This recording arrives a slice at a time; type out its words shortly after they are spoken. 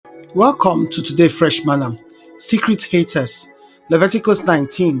Welcome to today Fresh Manna. Secret Haters. Leviticus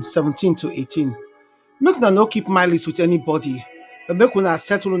 19:17-18. Make una no keep malice with anybody, but make una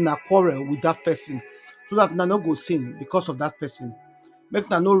settle una quarrel with that person, so that una no go sin because of that person. Make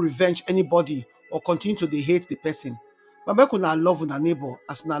una no revenge anybody or continue to dey hate the person, but make una love una neighbor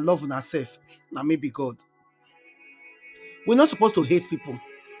as una love una self. Na maybe God. We're not supposed to hate people.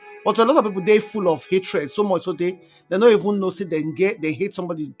 But a lot of people they full of hatred so much so they don't even know say they hate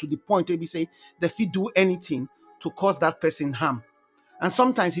somebody to the point where they say they fit do anything to cause that person harm. And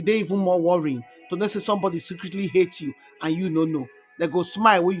sometimes they even more worrying to know say somebody secretly hates you and you no know. They go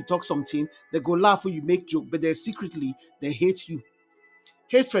smile when you talk something, they go laugh when you make joke, but they secretly they hate you.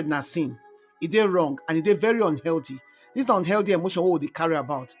 Hatred na sin. It is wrong and it is very unhealthy. This is the unhealthy emotion what they carry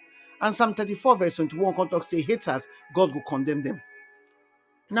about. And Psalm 34 verse 21 come talk say haters, God will condemn them.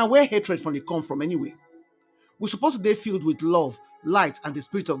 Now, where hatred from they come from anyway? We're supposed to be filled with love, light, and the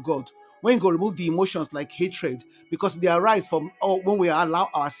Spirit of God. When you go remove the emotions like hatred, because they arise from when we allow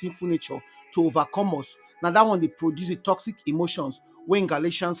our sinful nature to overcome us. Now that one they produce the toxic emotions when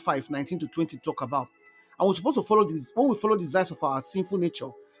Galatians 5:19-20 talk about. And we're supposed to follow this. When we follow the desires of our sinful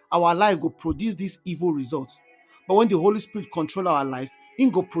nature, our life will produce these evil results. But when the Holy Spirit control our life, He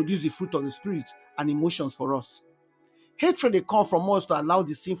go produce the fruit of the Spirit and emotions for us. Hatred they come from us to allow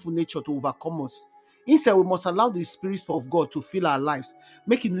the sinful nature to overcome us. Instead, we must allow the Spirit of God to fill our lives,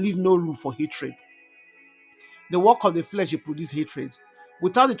 making leave no room for hatred. The work of the flesh will produce hatred.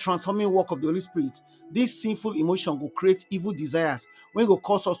 Without the transforming work of the Holy Spirit, this sinful emotion will create evil desires when it will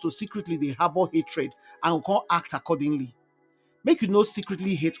cause us to secretly they harbor hatred and will can't act accordingly. Make you no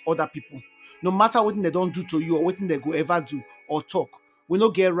secretly hate other people. No matter what they don't do to you or what they go ever do or talk. We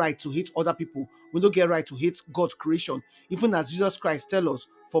don't get right to hate other people. We don't get right to hate God's creation. Even as Jesus Christ tells us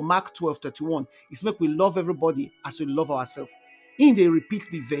for Mark 12:31, it's make we love everybody as we love ourselves. In they repeat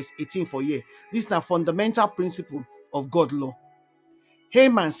the verse 18 for year. This is a fundamental principle of God law.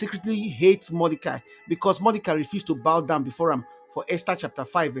 Haman secretly hates Mordecai because Mordecai refused to bow down before him for Esther chapter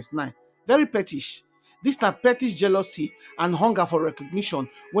 5 verse 9. Very pettish. This na pettish jealousy and hunger for recognition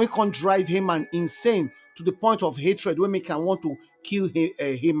when can drive Haman insane to the point of hatred when make him want to kill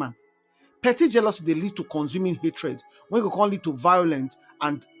Haman. Petty jealousy they lead to consuming hatred when it can lead to violent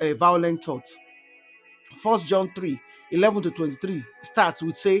and violent thoughts. 1 John 3:11-23 starts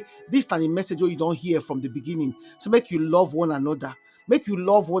with say this is a message you don't hear from the beginning. So make you love one another. Make you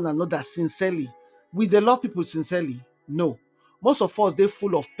love one another sincerely. Will they love people sincerely? No. Most of us they're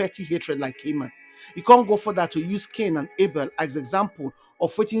full of petty hatred like Haman. You can't go further to use Cain and Abel as example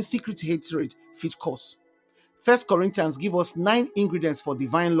of waiting secret hatred fit cause. 1 Corinthians give us 9 ingredients for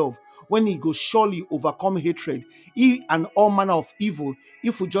divine love when it go surely overcome hatred and all manner of evil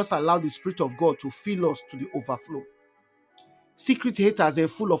if we just allow the Spirit of God to fill us to the overflow. Secret haters are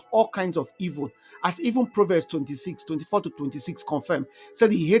full of all kinds of evil, as even Proverbs 26:24-26 confirm. Say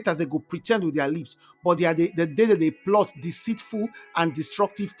the haters they go pretend with their lips, but they are the day that they plot deceitful and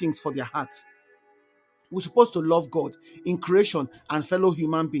destructive things for their hearts. We're supposed to love God in creation and fellow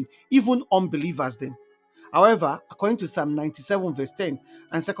human beings, even unbelievers them. However, according to Psalm 97 verse 10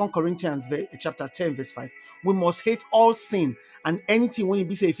 and 2 Corinthians chapter 10 verse 5, we must hate all sin and anything when it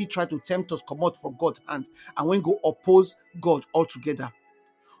be say if he try to tempt us come out from God's hand and when go oppose God altogether.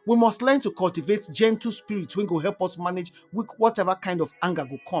 We must learn to cultivate gentle spirits when go help us manage with whatever kind of anger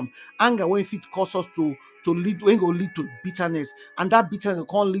go come. Anger when it cause us to lead when go lead to bitterness, and that bitterness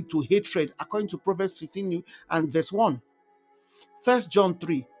can lead to hatred according to Proverbs 15 and verse 1. 1 John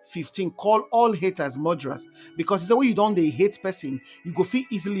 3:15 call all haters murderers because it's the way you don't they hate person, you go feel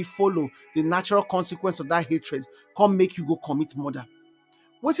easily follow the natural consequence of that hatred, come make you go commit murder.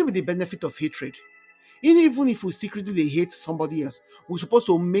 What's be the benefit of hatred? Even if we secretly they hate somebody else, we're supposed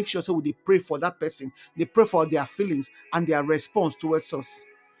to make sure so they pray for that person, they pray for their feelings and their response towards us.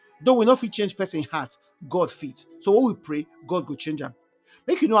 Though we not fit change person heart, God fit. So when we pray, God go change them.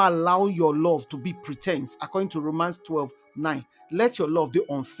 Make you not allow your love to be pretense, according to Romans 12:9. Let your love be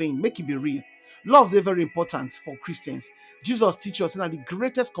unfeigned, make it be real. Love is very important for Christians. Jesus teaches us that the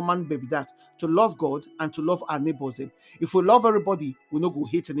greatest commandment be that to love God and to love our neighbors. If we love everybody, we no go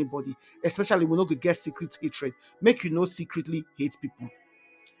hate anybody, especially we no go get secret hatred. Make you no secretly hate people.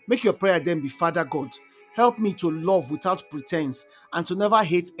 Make your prayer then be, Father God, help me to love without pretense and to never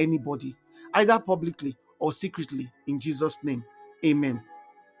hate anybody, either publicly or secretly, in Jesus' name. Amen.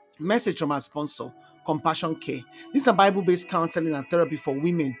 Message from our sponsor, Compassion Care. This is a Bible-based counseling and therapy for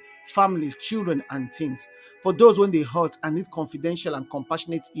women, families, children, and teens. For those when they hurt and need confidential and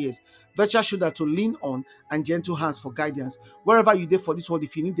compassionate ears, virtual shoulder to lean on, and gentle hands for guidance. Wherever you there for this world,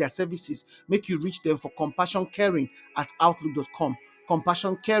 if you need their services, make you reach them for compassion caring at outlook.com.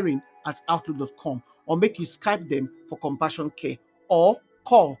 compassioncaring@outlook.com, or make you Skype them for compassion care, or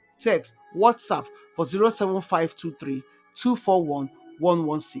call, text, WhatsApp for 07523 241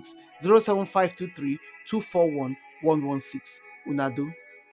 116 07523 241 116. Una do.